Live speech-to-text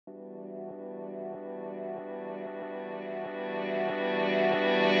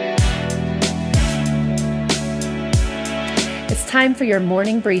time for your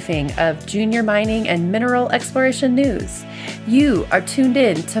morning briefing of junior mining and mineral exploration news. You are tuned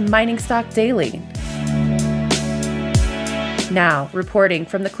in to Mining Stock Daily. Now, reporting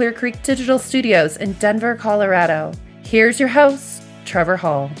from the Clear Creek Digital Studios in Denver, Colorado, here's your host, Trevor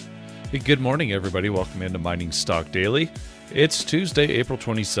Hall. Hey, good morning, everybody. Welcome into Mining Stock Daily. It's Tuesday, April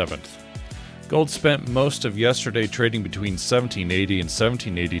 27th. Gold spent most of yesterday trading between $17.80 and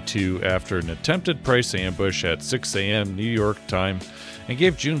 $17.82 after an attempted price ambush at 6 a.m. New York time and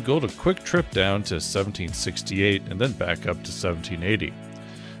gave June Gold a quick trip down to $17.68 and then back up to $17.80.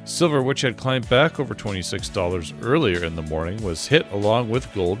 Silver, which had climbed back over $26 earlier in the morning, was hit along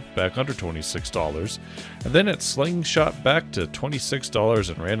with gold back under $26, and then it slingshot back to $26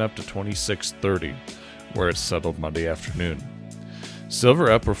 and ran up to $26.30, where it settled Monday afternoon. Silver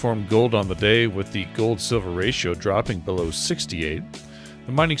outperformed gold on the day, with the gold-silver ratio dropping below 68.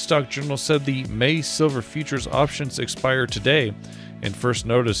 The Mining Stock Journal said the May silver futures options expire today, and first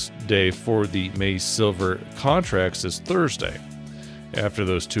notice day for the May silver contracts is Thursday. After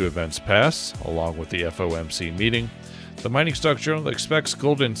those two events pass, along with the FOMC meeting, the Mining Stock Journal expects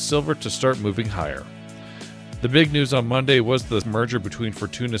gold and silver to start moving higher. The big news on Monday was the merger between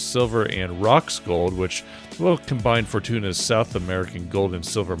Fortuna Silver and Rox Gold, which will combine Fortuna's South American gold and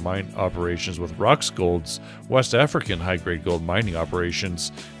silver mine operations with Rox Gold's West African high-grade gold mining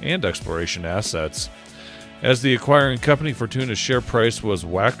operations and exploration assets. As the acquiring company, Fortuna's share price was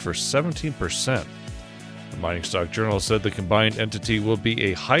whacked for 17%. The Mining Stock Journal said the combined entity will be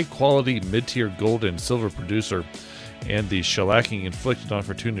a high-quality mid-tier gold and silver producer, and the shellacking inflicted on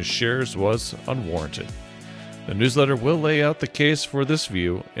Fortuna's shares was unwarranted. The newsletter will lay out the case for this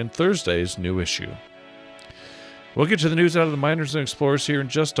view in Thursday's new issue. We'll get to the news out of the miners and explorers here in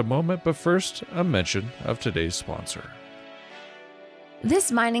just a moment, but first, a mention of today's sponsor.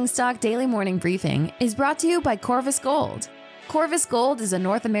 This Mining Stock Daily Morning Briefing is brought to you by Corvus Gold. Corvus Gold is a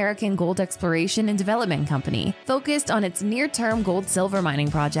North American gold exploration and development company focused on its near-term gold-silver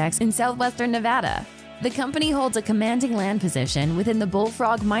mining projects in southwestern Nevada. The company holds a commanding land position within the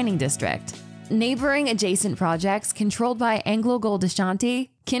Bullfrog Mining District. Neighboring adjacent projects controlled by AngloGold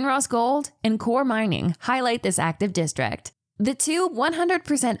Ashanti, Kinross Gold, and Core Mining highlight this active district. The two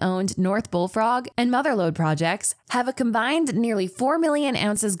 100% owned North Bullfrog and Motherlode projects have a combined nearly 4 million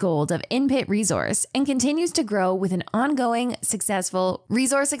ounces gold of in-pit resource and continues to grow with an ongoing, successful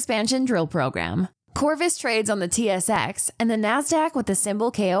resource expansion drill program. Corvus trades on the TSX and the NASDAQ with the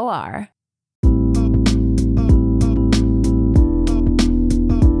symbol KOR.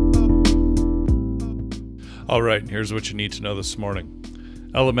 All right, here's what you need to know this morning.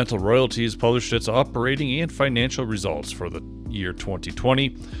 Elemental Royalties published its operating and financial results for the year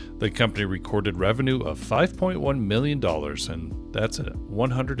 2020. The company recorded revenue of $5.1 million, and that's a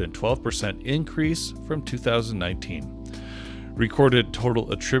 112% increase from 2019. Recorded total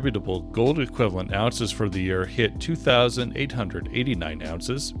attributable gold equivalent ounces for the year hit 2,889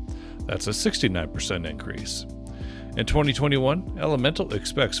 ounces. That's a 69% increase. In 2021, Elemental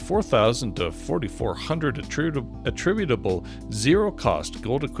expects 4,000 to 4,400 attributable zero-cost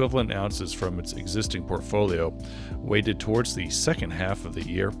gold equivalent ounces from its existing portfolio, weighted towards the second half of the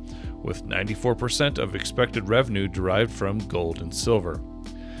year, with 94% of expected revenue derived from gold and silver.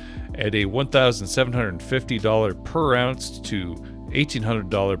 At a $1,750 per ounce to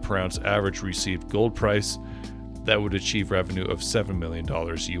 $1,800 per ounce average received gold price, that would achieve revenue of $7 million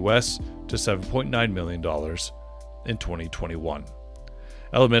US to $7.9 million in 2021.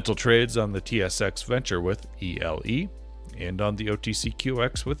 Elemental trades on the TSX Venture with ELE and on the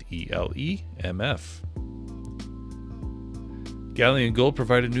OTCQX with ELEMF. Galleon Gold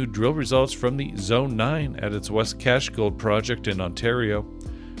provided new drill results from the Zone 9 at its West Cache Gold project in Ontario.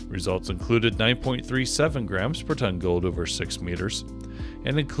 Results included 9.37 grams per ton gold over 6 meters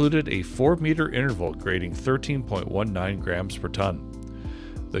and included a 4-meter interval grading 13.19 grams per ton.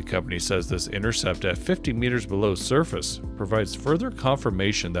 The company says this intercept at 50 meters below surface provides further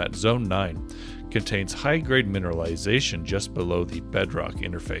confirmation that Zone 9 contains high-grade mineralization just below the bedrock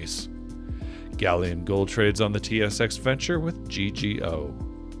interface. Galleon Gold trades on the TSX Venture with GGO.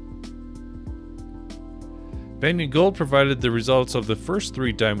 Banyan Gold provided the results of the first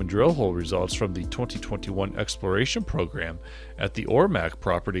 3 diamond drill hole results from the 2021 exploration program at the Ormac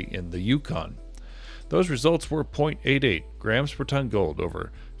property in the Yukon. Those results were 0.88 grams per ton gold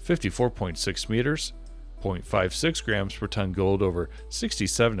over 54.6 meters, 0.56 grams per ton gold over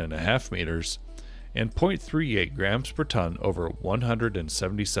 67.5 meters, and 0.38 grams per ton over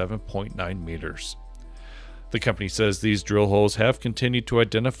 177.9 meters. The company says these drill holes have continued to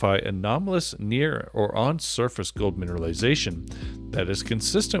identify anomalous near or on-surface gold mineralization that is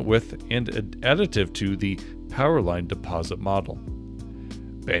consistent with and additive to the Powerline deposit model.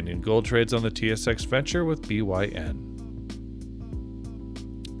 Banyan Gold trades on the TSX Venture with BYN.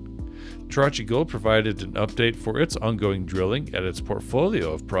 Tarachi Gold provided an update for its ongoing drilling at its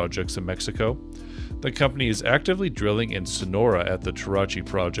portfolio of projects in Mexico. The company is actively drilling in Sonora at the Tarachi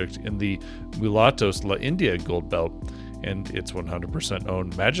project in the Mulatos La India gold belt and its 100%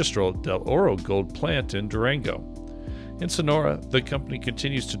 owned Magistral del Oro gold plant in Durango. In Sonora, the company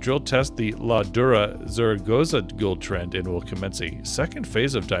continues to drill test the La Dura Zaragoza gold trend and will commence a second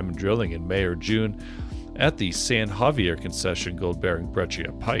phase of diamond drilling in May or June at the San Javier concession gold-bearing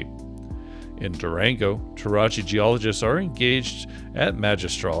breccia pipe. In Durango, Tarachi geologists are engaged at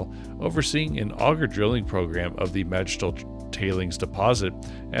Magistral, overseeing an auger drilling program of the Magistral tailings deposit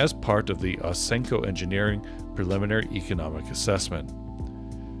as part of the Ausenco Engineering Preliminary Economic Assessment.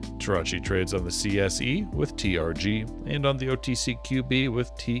 Tarachi trades on the CSE with TRG and on the OTCQB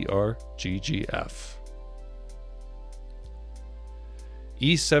with TRGGF.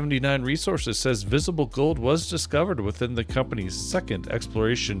 E79 Resources says visible gold was discovered within the company's second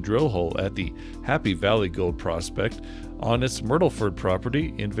exploration drill hole at the Happy Valley Gold Prospect on its Myrtleford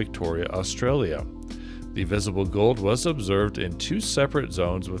property in Victoria, Australia. The visible gold was observed in two separate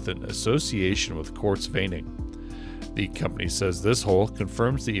zones with an association with quartz veining. The company says this hole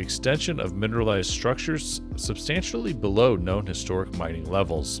confirms the extension of mineralized structures substantially below known historic mining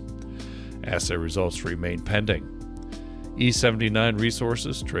levels. Assay results remain pending. E79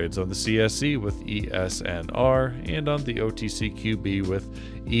 Resources trades on the CSE with ESNR and on the OTCQB with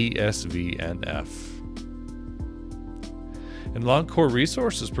ESVNF. And Longcore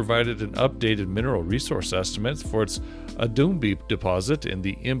Resources provided an updated mineral resource estimate for its Adumbi deposit in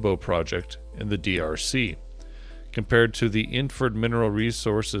the Imbo project in the DRC. Compared to the inferred mineral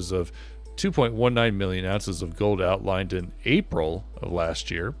resources of 2.19 million ounces of gold outlined in April of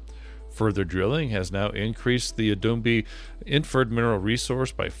last year, further drilling has now increased the Adumbi inferred mineral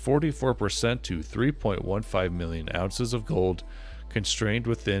resource by 44% to 3.15 million ounces of gold, constrained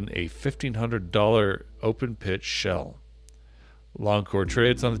within a $1,500 open pit shell. Longcore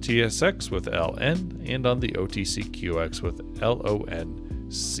trades on the TSX with LN and on the OTCQX with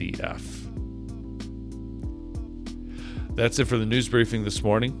LONCF. That's it for the news briefing this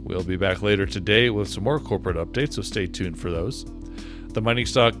morning. We'll be back later today with some more corporate updates, so stay tuned for those. The Mining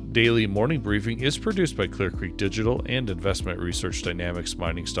Stock Daily Morning Briefing is produced by Clear Creek Digital and Investment Research Dynamics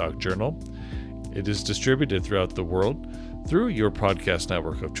Mining Stock Journal. It is distributed throughout the world through your podcast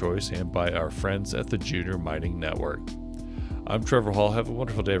network of choice and by our friends at the Junior Mining Network. I'm Trevor Hall. Have a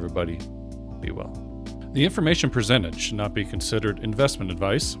wonderful day, everybody. Be well. The information presented should not be considered investment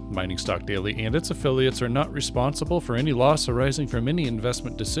advice. Mining Stock Daily and its affiliates are not responsible for any loss arising from any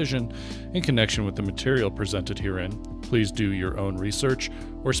investment decision in connection with the material presented herein. Please do your own research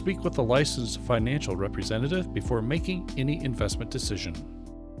or speak with a licensed financial representative before making any investment decision.